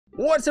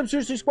What's up,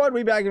 Sushi Squad?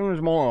 We back in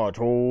with more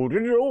Trove,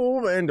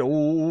 and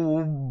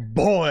oh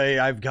boy,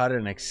 I've got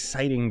an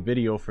exciting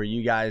video for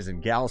you guys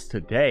and gals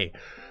today.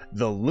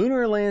 The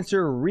Lunar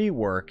Lancer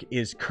rework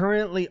is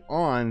currently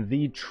on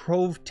the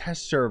Trove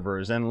test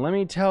servers, and let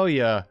me tell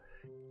you,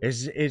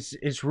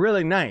 it's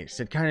really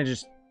nice. It kind of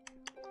just,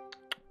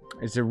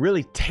 it's a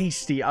really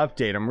tasty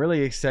update. I'm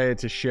really excited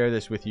to share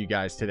this with you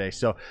guys today.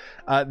 So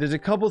there's a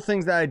couple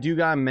things that I do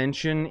gotta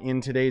mention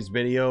in today's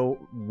video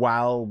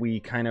while we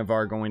kind of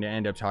are going to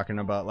end up talking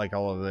about like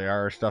all of the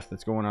other stuff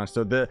that's going on.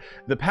 So the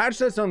patch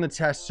that's on the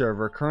test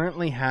server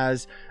currently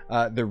has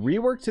the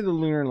rework to the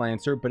Lunar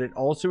Lancer, but it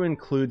also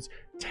includes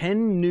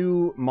 10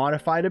 new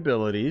modified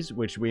abilities,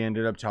 which we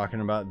ended up talking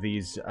about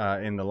these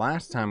in the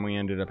last time we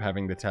ended up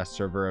having the test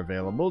server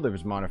available. There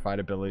was modified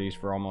abilities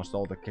for almost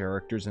all the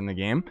characters in the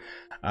game.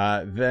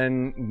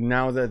 Then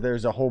now that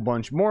there's a whole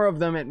bunch more of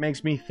them, it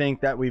makes me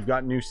think that we've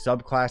got new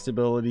subclass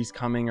abilities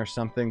coming or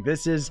something.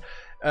 This is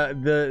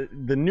the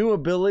new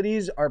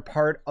abilities are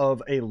part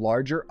of a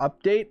larger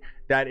update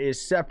that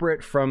is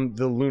separate from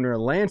the Lunar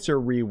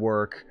Lancer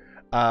rework.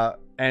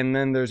 And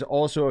then there's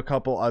also a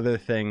couple other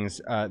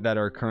things that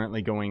are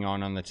currently going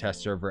on the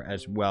test server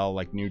as well,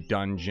 like new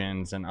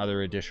dungeons and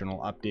other additional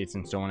updates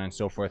and so on and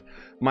so forth.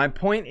 My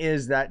point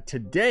is that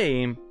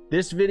today,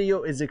 this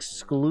video is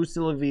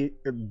exclusively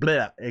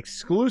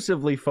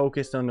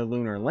focused on the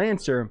Lunar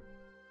Lancer,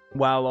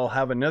 while I'll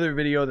have another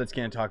video that's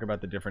going to talk about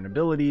the different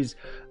abilities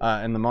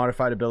and the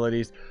modified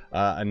abilities.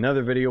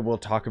 Another video will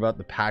talk about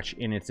the patch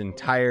in its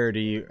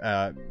entirety.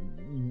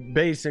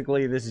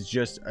 Basically, this is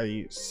just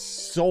a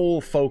sole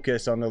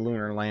focus on the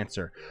Lunar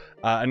Lancer.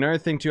 Another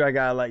thing too I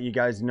gotta let you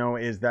guys know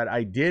is that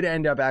I did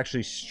end up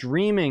actually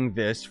streaming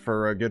this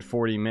for a good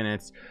 40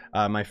 minutes.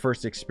 My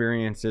first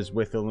experiences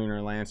with the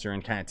Lunar Lancer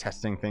and kind of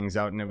testing things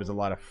out, and it was a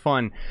lot of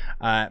fun.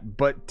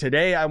 But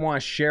today I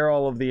want to share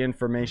all of the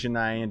information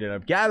that I ended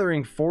up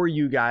gathering for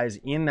you guys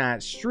in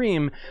that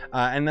stream,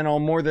 and then I'll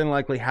more than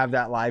likely have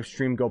that live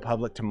stream go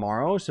public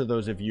tomorrow. So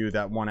those of you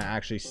that want to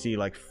actually see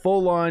like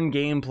full-on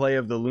gameplay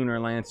of the Lunar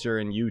Lancer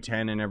and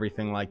U10 and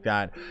everything like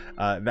that,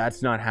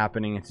 that's not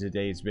happening in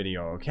today's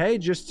video, okay?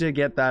 Just to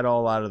get that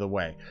all out of the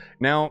way.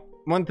 Now,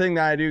 one thing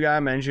that I do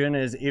gotta mention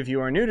is if you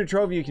are new to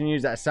Trove, you can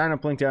use that sign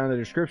up link down in the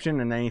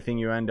description, and anything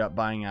you end up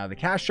buying out of the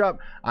cash shop,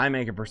 I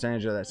make a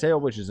percentage of that sale,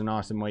 which is an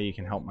awesome way you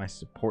can help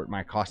support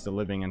my cost of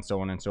living and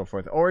so on and so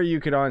forth. Or you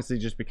could honestly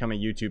just become a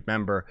YouTube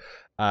member,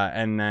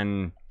 and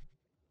then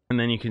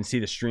you can see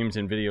the streams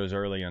and videos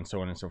early and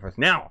so on and so forth.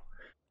 Now,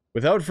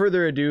 without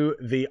further ado,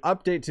 the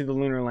update to the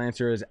Lunar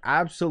Lancer is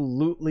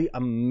absolutely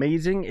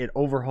amazing. It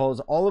overhauls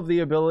all of the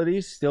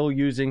abilities, still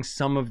using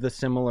some of the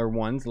similar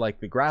ones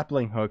like the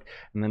grappling hook,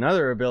 and then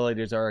other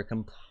abilities are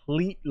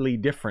completely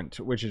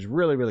different, which is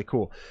really, really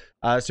cool.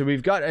 So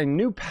we've got a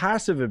new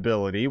passive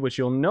ability, which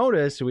you'll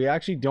notice we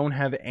actually don't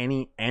have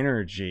any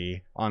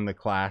energy on the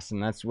class,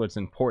 and that's what's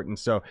important.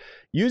 So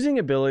using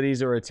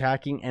abilities or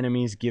attacking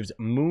enemies gives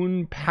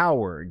moon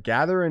power.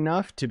 Gather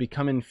enough to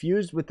become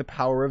infused with the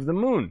power of the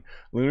moon.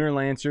 Lunar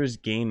Lancers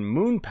gain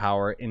moon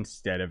power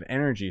instead of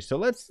energy. So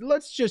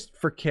let's just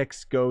for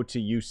kicks go to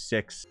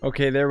U6.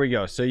 Okay, there we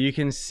go. So you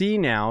can see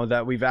now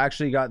that we've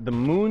actually got the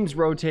moons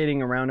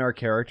rotating around our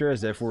character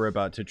as if we're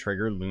about to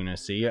trigger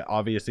lunacy.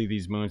 Obviously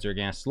these moons are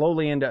going to slowly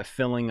end up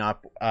filling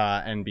up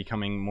and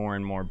becoming more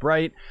and more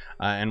bright,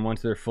 and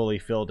once they're fully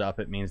filled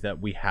up, it means that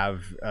we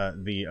have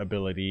the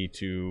ability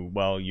to,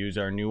 well, use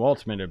our new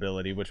ultimate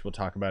ability, which we'll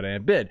talk about in a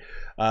bit.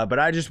 But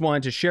I just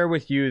wanted to share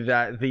with you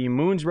that the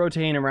moons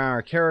rotating around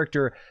our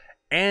character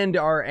and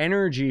our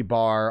energy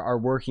bar are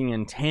working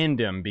in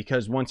tandem,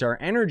 because once our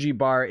energy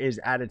bar is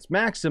at its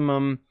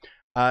maximum,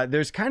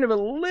 there's kind of a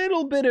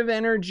little bit of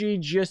energy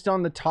just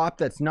on the top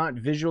that's not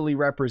visually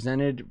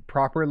represented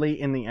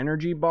properly in the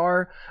energy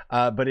bar,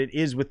 but it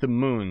is with the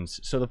moons.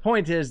 So the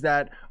point is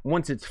that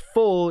once it's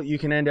full, you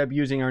can end up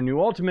using our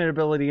new ultimate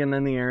ability, and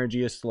then the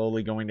energy is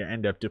slowly going to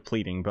end up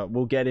depleting. But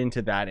we'll get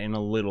into that in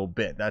a little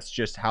bit. That's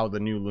just how the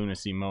new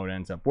lunacy mode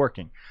ends up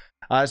working.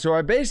 So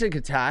our basic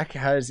attack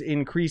has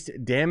increased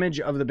damage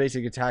of the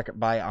basic attack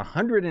by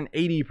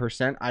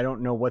 180%. I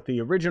don't know what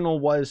the original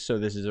was, so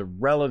this is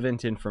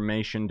irrelevant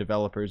information,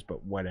 developers,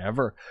 but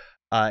whatever.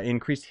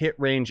 Increased hit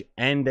range,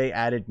 and they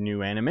added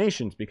new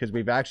animations, because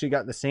we've actually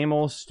got the same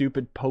old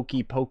stupid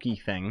pokey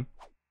thing.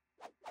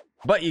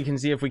 But you can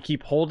see if we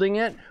keep holding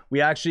it,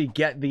 we actually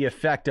get the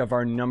effect of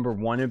our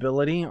 #1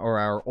 ability, or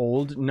our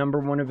old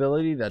 #1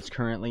 ability that's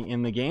currently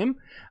in the game.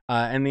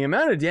 And the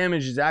amount of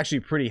damage is actually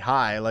pretty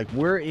high. Like,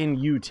 we're in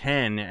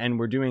U10 and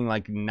we're doing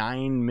like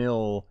 9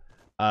 mil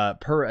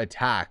per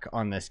attack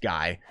on this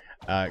guy.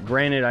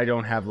 Granted, I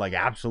don't have like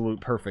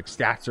absolute perfect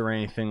stats or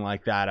anything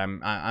like that.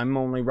 I'm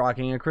only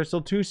rocking a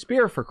Crystal 2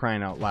 spear, for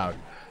crying out loud.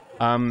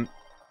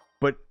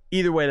 But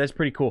either way, that's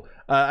pretty cool.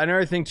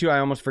 Another thing too I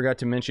almost forgot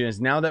to mention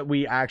is now that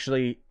we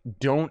actually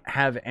don't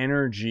have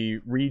energy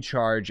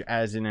recharge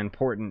as an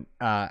important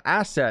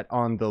asset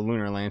on the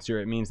Lunar Lancer,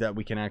 it means that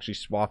we can actually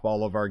swap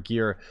all of our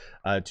gear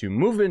to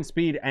movement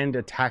speed and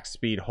attack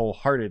speed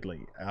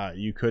wholeheartedly.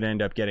 You could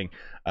end up getting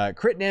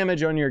crit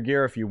damage on your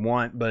gear if you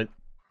want, but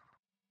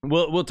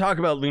We'll talk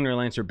about Lunar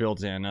Lancer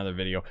builds in another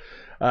video.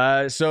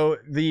 So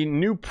the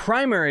new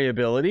primary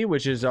ability,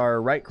 which is our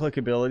right click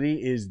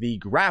ability, is the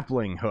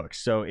grappling hook.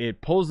 So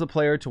it pulls the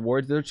player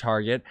towards their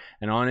target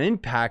and on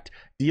impact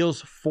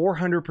deals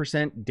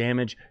 400%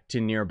 damage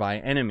to nearby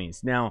enemies.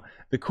 Now,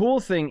 the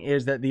cool thing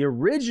is that the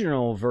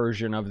original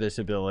version of this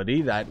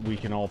ability that we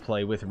can all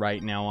play with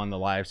right now on the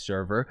live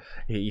server,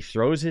 he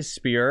throws his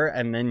spear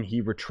and then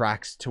he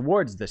retracts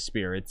towards the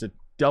spear. It's a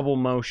double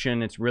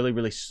motion. It's really,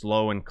 really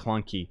slow and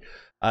clunky.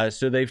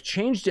 So they've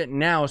changed it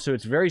now, so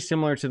it's very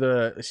similar to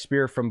the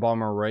spear from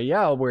Bomber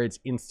Royale, where it's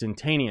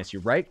instantaneous. You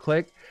right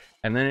click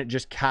and then it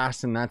just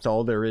casts, and that's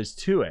all there is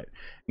to it.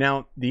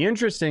 Now, the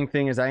interesting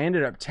thing is I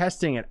ended up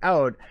testing it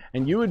out,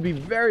 and you would be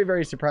very,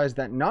 very surprised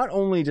that not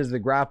only does the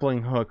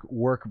grappling hook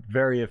work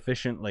very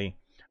efficiently,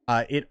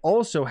 it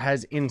also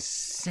has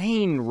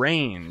insane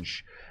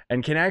range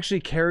and can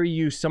actually carry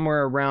you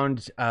somewhere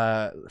around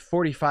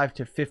 45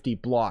 to 50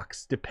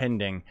 blocks,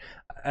 depending.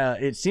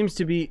 It seems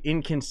to be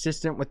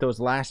inconsistent with those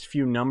last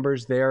few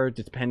numbers there,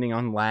 depending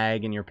on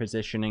lag and your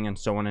positioning and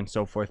so on and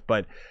so forth.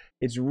 But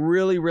it's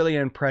really, really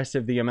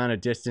impressive the amount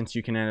of distance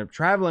you can end up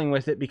traveling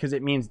with it, because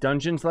it means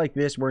dungeons like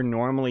this, where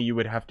normally you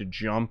would have to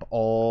jump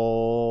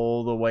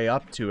all the way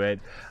up to it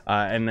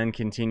and then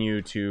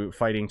continue to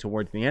fighting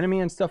towards the enemy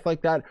and stuff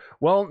like that.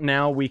 Well,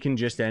 now we can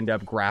just end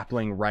up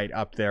grappling right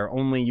up there,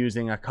 only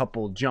using a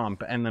couple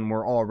jump, and then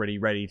we're already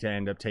ready to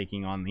end up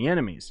taking on the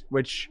enemies,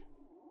 which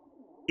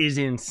is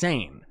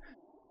insane.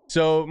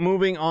 So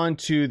moving on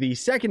to the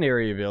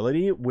secondary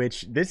ability,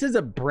 which this is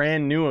a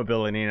brand new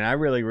ability, and I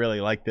really,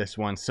 really like this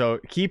one. So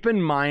keep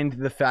in mind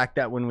the fact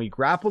that when we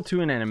grapple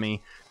to an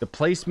enemy, the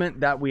placement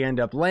that we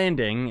end up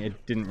landing,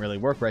 it didn't really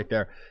work right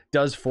there,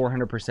 does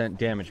 400%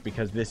 damage,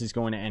 because this is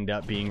going to end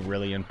up being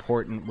really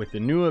important with the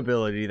new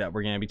ability that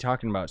we're going to be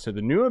talking about. So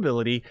the new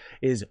ability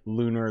is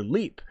Lunar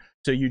Leap.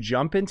 So you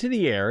jump into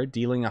the air,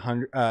 dealing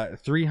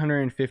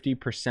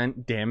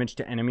 350% damage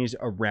to enemies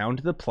around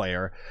the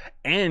player,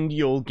 and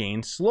you'll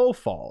gain slow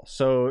fall.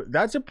 So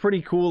that's a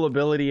pretty cool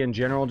ability in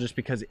general, just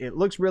because it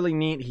looks really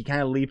neat. He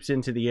kind of leaps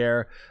into the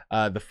air.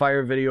 The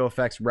fire video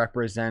effects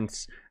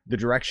represents the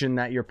direction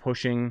that you're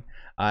pushing,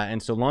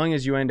 and so long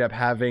as you end up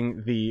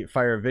having the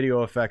fire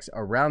video effects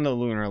around the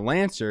Lunar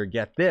Lancer,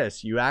 get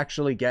this, you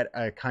actually get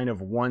a kind of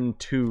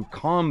 1-2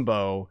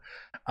 combo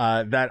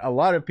that a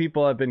lot of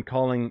people have been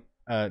calling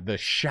the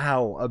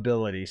Shao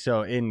ability.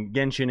 So in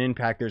Genshin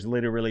Impact, there's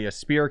literally a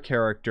spear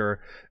character,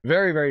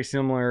 very, very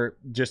similar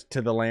just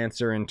to the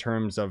Lancer in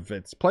terms of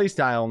its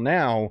playstyle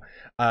now,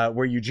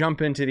 where you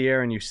jump into the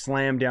air and you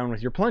slam down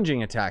with your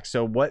plunging attack.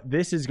 So what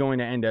this is going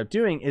to end up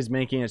doing is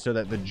making it so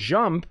that the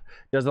jump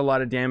does a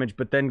lot of damage,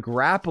 but then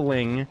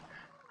grappling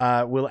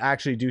will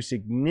actually do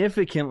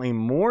significantly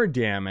more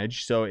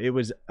damage. So it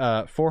was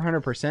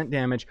 400%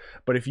 damage,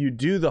 but if you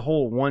do the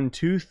whole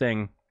 1-2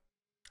 thing,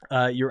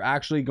 you're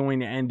actually going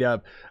to end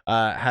up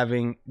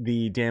having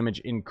the damage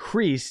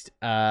increased.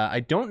 I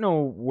don't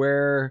know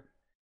where.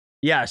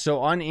 Yeah, so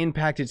on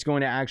impact, it's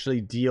going to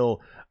actually deal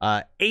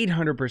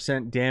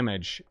 800%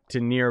 damage to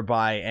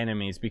nearby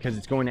enemies, because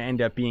it's going to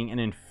end up being an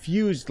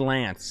infused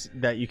lance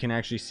that you can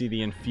actually see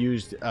the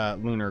infused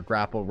lunar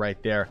grapple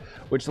right there,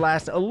 which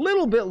lasts a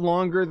little bit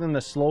longer than the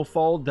slow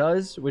fall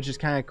does, which is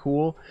kind of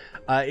cool.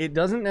 It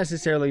doesn't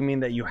necessarily mean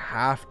that you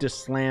have to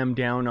slam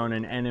down on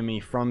an enemy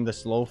from the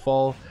slow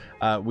fall.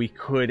 We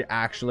could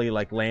actually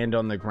like land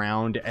on the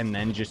ground and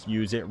then just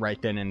use it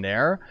right then and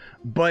there.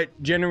 But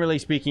generally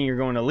speaking, you're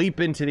going to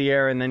leap into the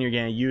air and then you're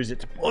going to use it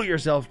to pull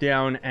yourself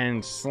down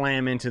and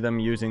slam into them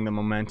using the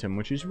momentum,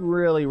 which is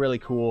really, really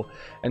cool.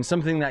 And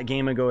something that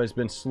Game Ago has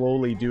been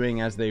slowly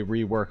doing as they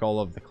rework all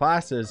of the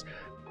classes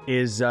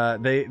is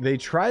they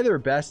try their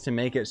best to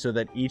make it so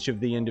that each of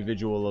the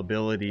individual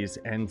abilities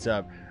ends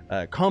up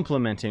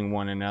complementing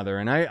one another.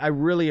 And I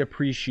really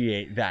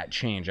appreciate that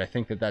change. I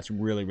think that that's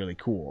really, really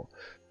cool.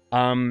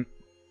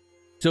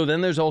 So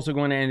then there's also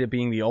going to end up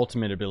being the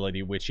ultimate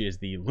ability, which is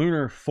the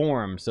Lunar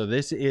Form. So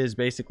this is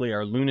basically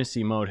our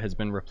lunacy mode has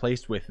been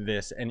replaced with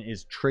this and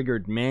is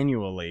triggered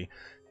manually.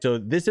 So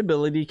this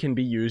ability can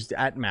be used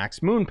at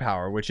max moon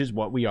power, which is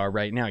what we are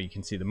right now. You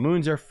can see the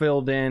moons are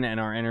filled in and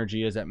our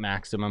energy is at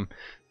maximum.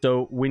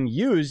 So when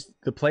used,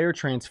 the player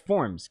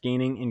transforms,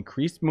 gaining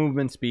increased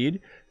movement speed,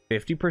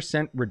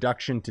 50%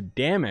 reduction to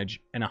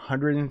damage, and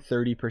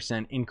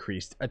 130%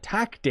 increased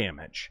attack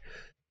damage.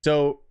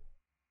 So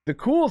the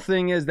cool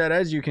thing is that,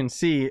 as you can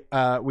see,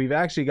 we've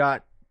actually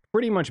got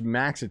pretty much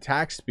max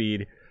attack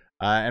speed,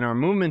 and our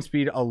movement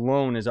speed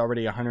alone is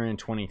already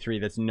 123.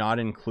 That's not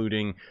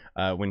including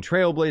when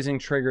Trailblazing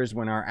triggers,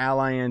 when our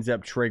ally ends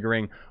up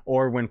triggering,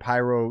 or when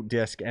Pyro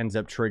Disc ends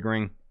up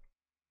triggering.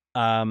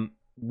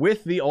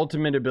 With the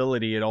ultimate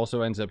ability, it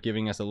also ends up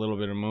giving us a little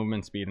bit of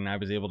movement speed, and I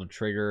was able to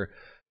trigger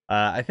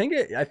I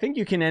think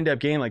you can end up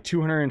gaining like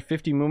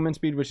 250 movement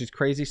speed, which is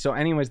crazy. So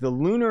anyways, the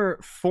lunar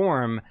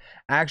form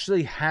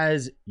actually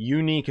has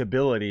unique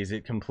abilities.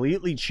 It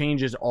completely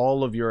changes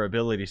all of your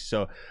abilities.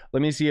 So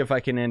let me see if I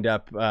can end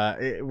up,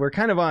 we're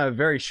kind of on a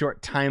very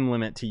short time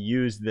limit to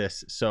use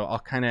this, so I'll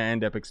kind of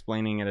end up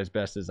explaining it as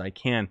best as I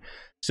can.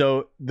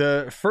 So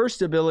the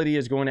first ability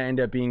is going to end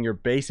up being your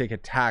basic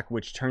attack,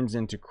 which turns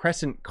into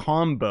crescent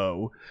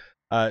combo.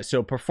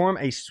 So perform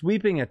a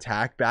sweeping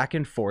attack back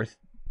and forth.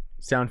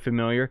 Sound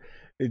familiar?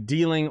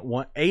 Dealing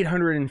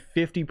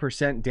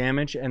 850%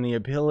 damage, and the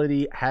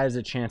ability has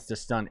a chance to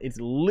stun. It's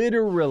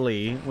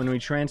literally, when we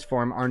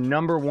transform, our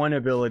 #1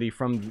 ability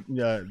from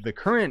the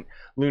current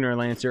Lunar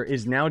Lancer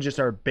is now just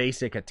our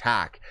basic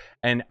attack,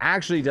 and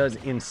actually does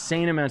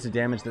insane amounts of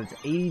damage. That's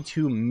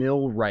 82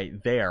 mil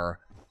right there.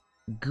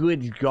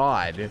 Good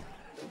God.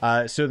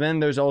 So then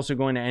there's also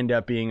going to end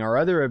up being our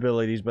other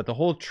abilities, but the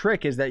whole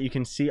trick is that you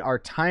can see our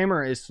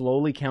timer is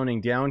slowly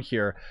counting down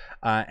here,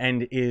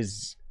 and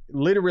is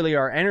literally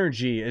our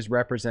energy is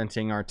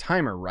representing our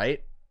timer,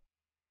 right?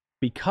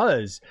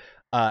 Because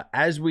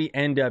as we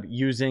end up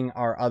using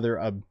our other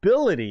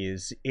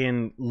abilities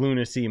in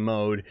lunacy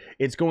mode,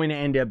 it's going to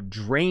end up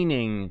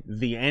draining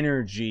the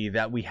energy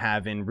that we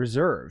have in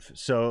reserve.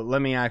 So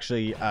let me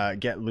actually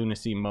get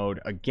lunacy mode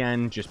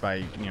again, just by,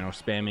 you know,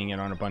 spamming it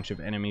on a bunch of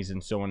enemies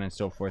and so on and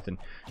so forth, and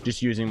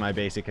just using my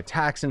basic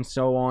attacks and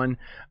so on,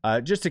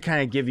 just to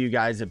kind of give you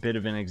guys a bit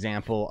of an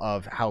example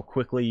of how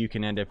quickly you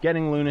can end up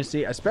getting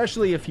lunacy,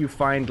 especially if you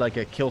find like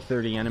a kill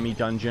 30 enemy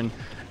dungeon.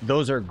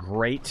 Those are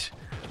great.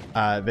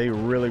 They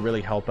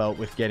really help out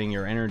with getting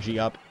your energy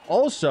up.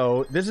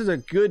 Also, this is a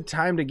good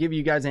time to give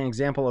you guys an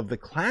example of the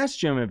class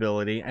gem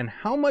ability and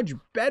how much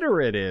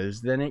better it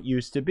is than it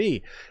used to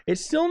be.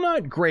 It's still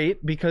not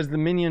great because the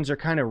minions are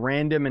kind of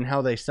random in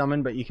how they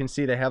summon, but you can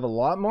see they have a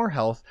lot more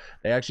health.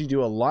 They actually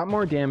do a lot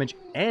more damage,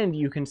 and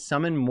you can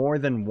summon more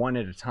than one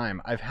at a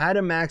time. I've had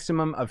a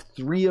maximum of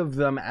 3 of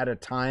them at a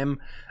time,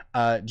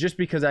 just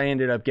because I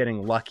ended up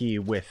getting lucky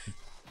with,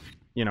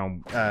 you know,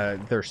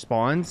 their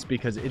spawns,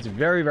 because it's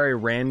very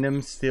random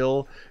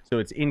still, so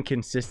it's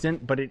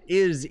inconsistent, but it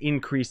is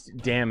increased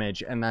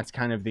damage, and that's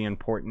kind of the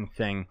important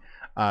thing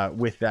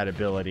with that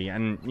ability.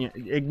 And you know,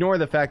 ignore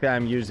the fact that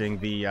I'm using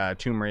the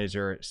Tomb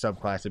Raiser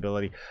subclass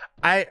ability.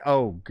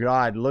 Oh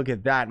god, look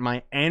at that.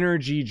 My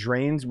energy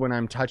drains when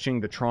I'm touching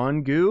the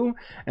Tron goo,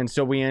 and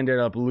so we ended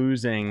up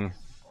losing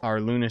our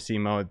lunacy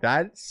mode.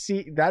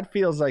 That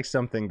feels like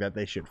something that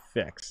they should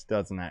fix,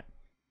 doesn't it?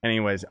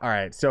 Anyways, all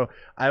right, so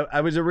I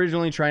was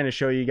originally trying to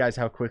show you guys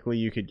how quickly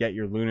you could get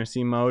your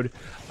lunacy mode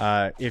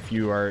if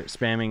you are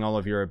spamming all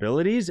of your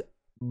abilities,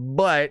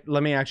 but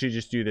let me actually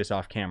just do this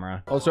off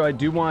camera. Also, I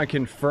do want to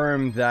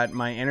confirm that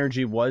my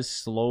energy was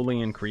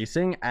slowly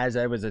increasing as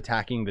I was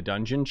attacking the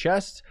dungeon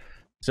chest.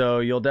 So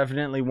you'll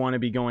definitely want to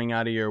be going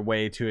out of your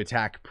way to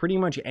attack pretty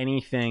much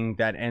anything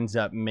that ends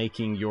up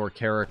making your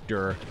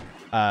character,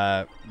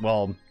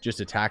 well,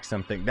 just attack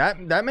something.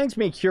 That makes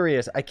me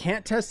curious. I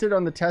can't test it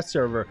on the test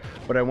server,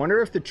 but I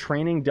wonder if the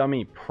training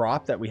dummy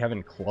prop that we have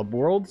in Club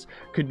Worlds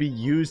could be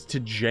used to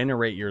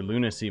generate your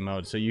lunacy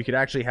mode. So you could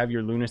actually have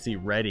your lunacy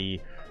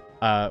ready.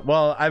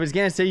 Well, I was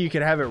gonna say you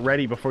could have it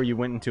ready before you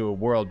went into a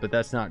world, but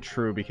that's not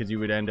true, because you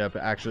would end up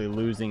actually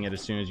losing it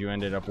as soon as you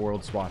ended up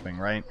world swapping,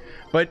 right?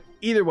 But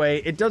either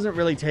way, it doesn't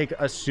really take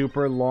a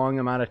super long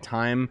amount of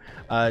time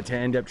to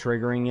end up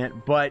triggering it,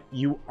 but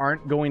you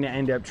aren't going to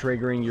end up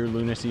triggering your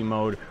lunacy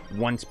mode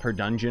once per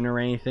dungeon or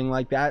anything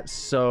like that.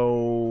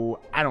 So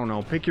I don't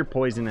know, pick your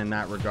poison in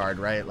that regard,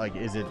 right? Like,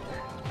 is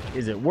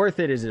it worth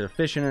it? Is it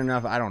efficient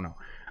enough? I don't know.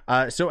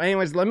 So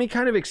anyways, let me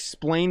kind of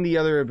explain the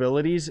other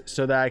abilities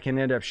so that I can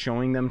end up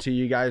showing them to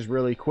you guys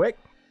really quick.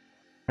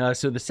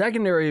 So the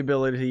secondary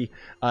ability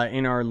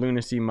in our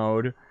lunacy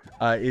mode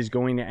is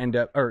going to end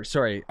up, or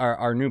sorry,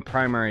 our new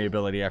primary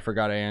ability. I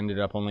forgot I ended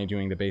up only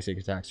doing the basic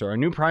attack. So our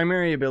new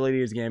primary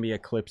ability is going to be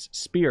Eclipse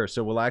Spear.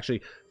 So we'll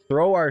actually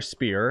throw our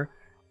spear,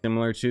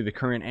 similar to the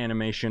current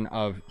animation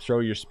of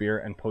throw your spear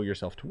and pull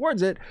yourself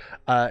towards it.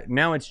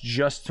 Now it's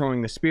just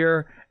throwing the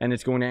spear, and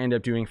it's going to end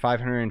up doing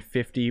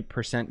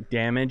 550%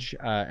 damage,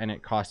 and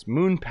it costs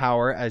moon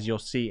power, as you'll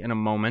see in a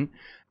moment.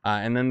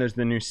 And then there's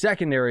the new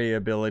secondary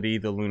ability,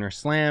 the Lunar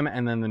Slam,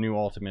 and then the new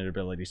ultimate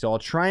ability. So I'll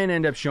try and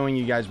end up showing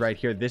you guys right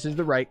here. This is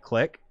the right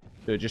click.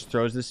 So it just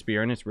throws the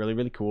spear, and it's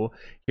really cool.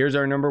 Here's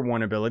our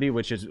 #1 ability,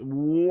 which is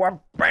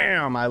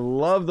bam. I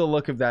love the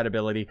look of that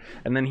ability.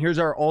 And then here's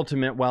our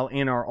ultimate. While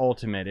in our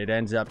ultimate, it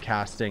ends up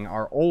casting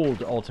our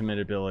old ultimate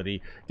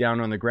ability down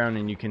on the ground,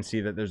 and you can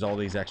see that there's all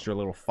these extra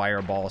little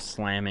fireballs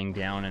slamming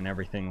down and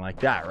everything like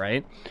that,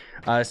 right?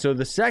 So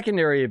the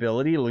secondary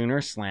ability,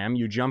 Lunar Slam,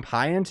 you jump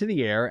high into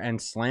the air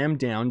and slam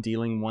down,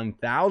 dealing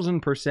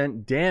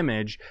 1000%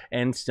 damage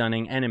and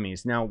stunning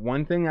enemies. Now,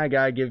 one thing I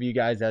gotta give you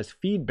guys as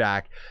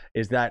feedback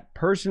is that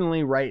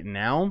personally right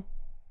now,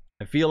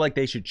 I feel like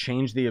they should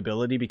change the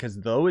ability,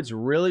 because though it's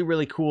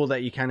really cool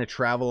that you kind of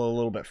travel a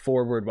little bit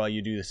forward while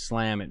you do the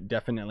slam, it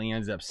definitely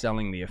ends up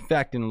selling the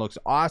effect and looks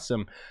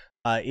awesome.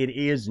 it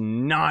is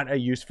not a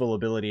useful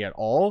ability at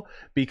all,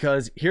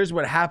 because here's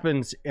what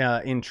happens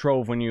in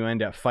Trove when you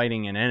end up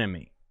fighting an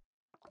enemy.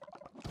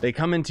 They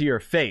come into your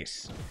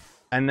face,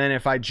 and then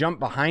if I jump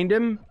behind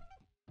him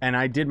and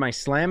I did my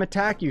slam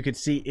attack, you could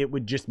see it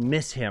would just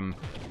miss him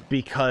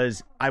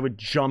because I would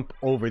jump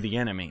over the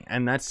enemy.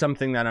 And that's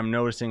something that I'm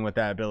noticing with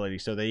that ability.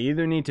 So they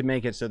either need to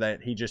make it so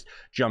that he just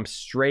jumps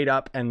straight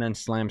up and then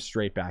slams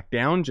straight back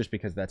down, just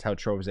because that's how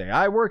Trove's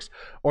AI works,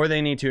 or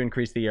they need to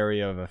increase the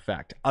area of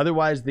effect.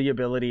 Otherwise, the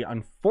ability,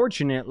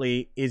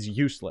 unfortunately, is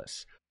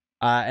useless.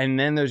 And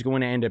then there's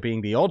going to end up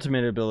being the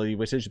ultimate ability,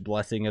 which is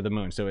Blessing of the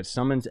Moon. So it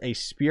summons a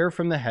spear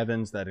from the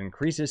heavens that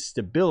increases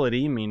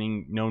stability,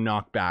 meaning no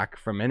knockback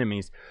from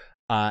enemies,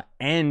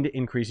 and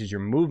increases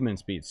your movement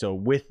speed. So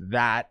with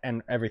that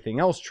and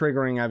everything else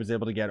triggering, I was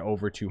able to get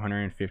over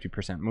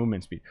 250%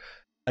 movement speed.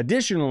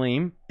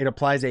 Additionally, it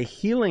applies a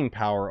healing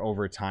power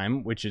over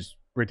time, which is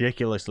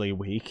ridiculously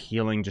weak.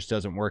 Healing just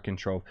doesn't work in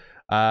Trove.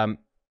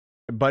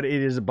 But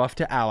it is a buff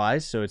to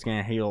allies, so it's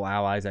going to heal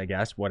allies, I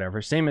guess, whatever.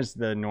 Same as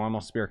the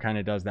normal spear kind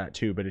of does that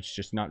too, but it's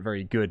just not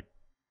very good.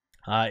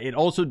 It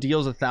also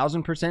deals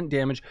 1000%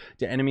 damage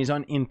to enemies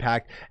on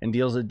impact and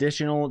deals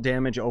additional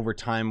damage over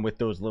time with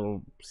those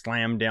little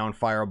slam down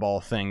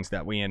fireball things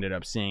that we ended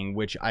up seeing,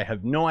 which I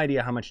have no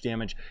idea how much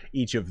damage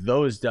each of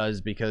those does,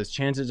 because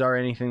chances are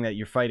anything that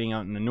you're fighting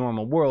out in the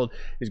normal world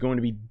is going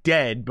to be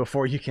dead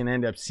before you can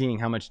end up seeing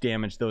how much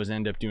damage those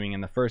end up doing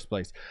in the first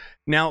place.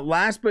 Now,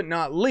 last but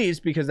not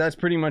least, because that's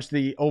pretty much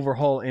the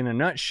overhaul in a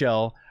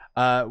nutshell,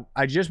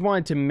 I just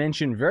wanted to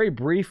mention very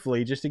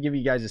briefly, just to give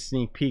you guys a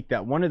sneak peek,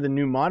 that one of the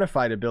new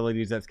modified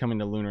abilities that's coming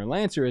to Lunar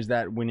Lancer is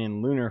that when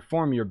in lunar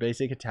form, your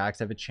basic attacks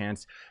have a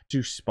chance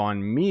to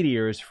spawn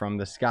meteors from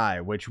the sky,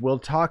 which we'll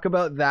talk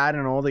about that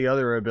and all the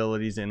other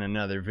abilities in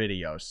another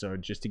video. So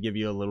just to give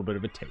you a little bit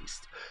of a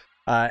taste.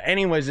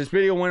 Anyways, this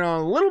video went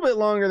on a little bit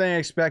longer than I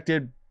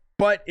expected,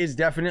 but is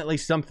definitely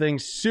something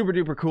super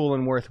duper cool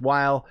and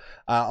worthwhile.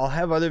 I'll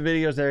have other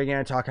videos that are going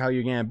to talk how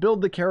you're going to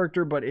build the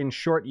character, but in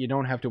short, you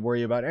don't have to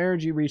worry about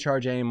energy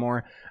recharge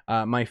anymore.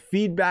 My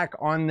feedback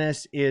on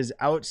this is,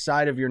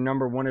 outside of your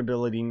 #1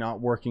 ability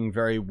not working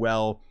very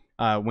well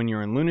when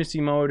you're in lunacy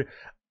mode,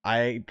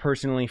 I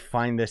personally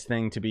find this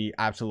thing to be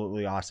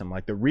absolutely awesome.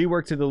 Like, the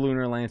rework to the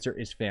Lunar Lancer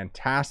is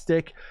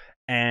fantastic,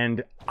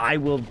 and I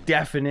will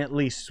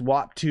definitely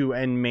swap to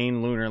and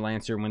main Lunar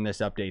Lancer when this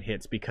update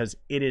hits, because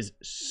it is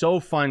so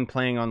fun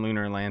playing on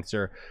Lunar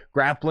Lancer.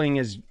 Grappling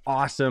is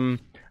awesome.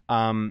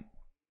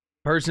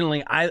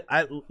 Personally,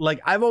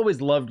 I've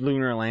always loved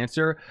Lunar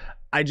Lancer.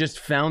 I just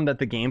found that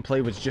the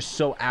gameplay was just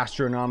so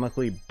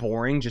astronomically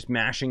boring, just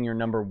mashing your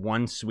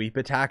 #1 sweep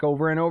attack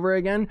over and over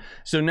again.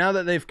 So now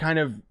that they've kind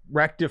of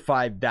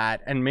rectified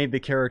that and made the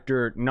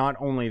character not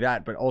only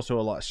that, but also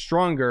a lot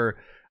stronger,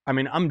 I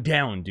mean, I'm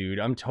down, dude.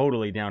 I'm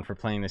totally down for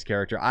playing this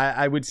character.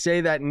 I would say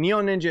that Neo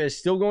Ninja is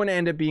still going to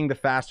end up being the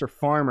faster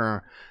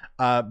farmer,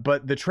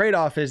 but the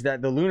trade-off is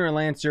that the Lunar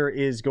Lancer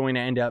is going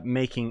to end up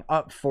making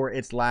up for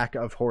its lack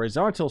of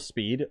horizontal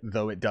speed.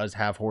 Though it does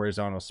have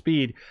horizontal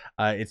speed,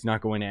 it's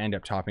not going to end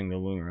up topping the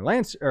Lunar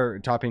Lancer, or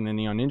topping the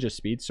Neo Ninja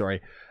speed, sorry.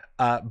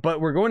 But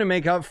we're going to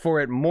make up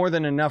for it more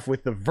than enough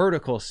with the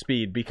vertical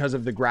speed because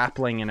of the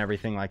grappling and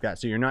everything like that.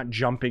 So you're not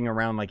jumping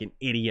around like an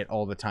idiot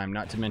all the time.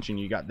 Not to mention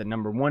you got the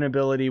 #1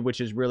 ability,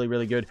 which is really,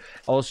 really good.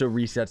 Also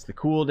resets the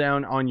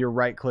cooldown on your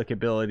right click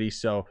ability.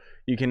 So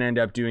you can end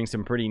up doing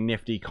some pretty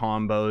nifty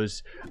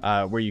combos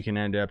where you can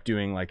end up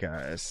doing like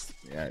a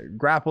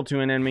grapple to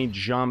an enemy,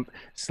 jump,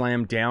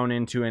 slam down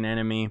into an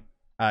enemy.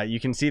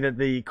 You can see that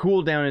the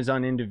cooldown is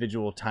on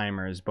individual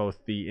timers,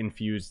 both the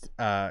infused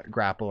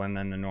grapple and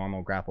then the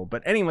normal grapple.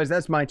 But anyways,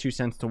 that's my 2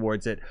 cents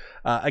towards it.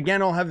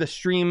 Again, I'll have the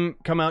stream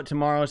come out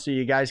tomorrow so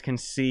you guys can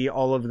see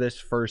all of this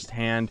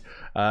firsthand,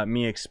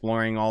 me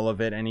exploring all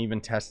of it and even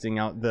testing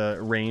out the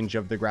range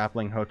of the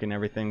grappling hook and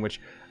everything,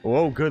 which,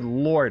 oh, good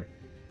lord.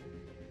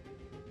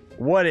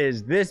 What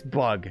is this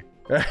bug?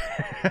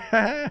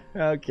 Okay,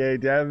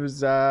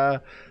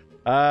 devs,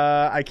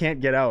 I can't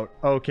get out.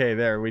 Okay,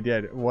 there, we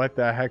did. What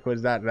the heck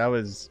was that? That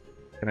was...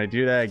 Can I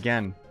do that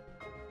again?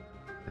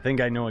 I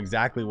think I know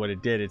exactly what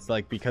it did. It's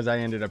like because I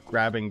ended up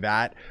grabbing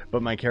that,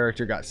 but my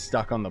character got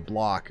stuck on the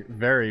block.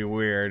 Very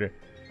weird.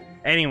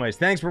 Anyways,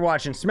 thanks for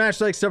watching.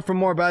 Smash like, sub for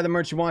more, buy the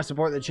merch you want,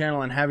 support the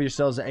channel, and have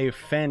yourselves a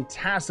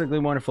fantastically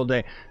wonderful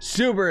day.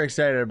 Super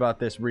excited about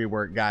this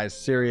rework, guys.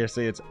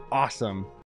 Seriously, it's awesome.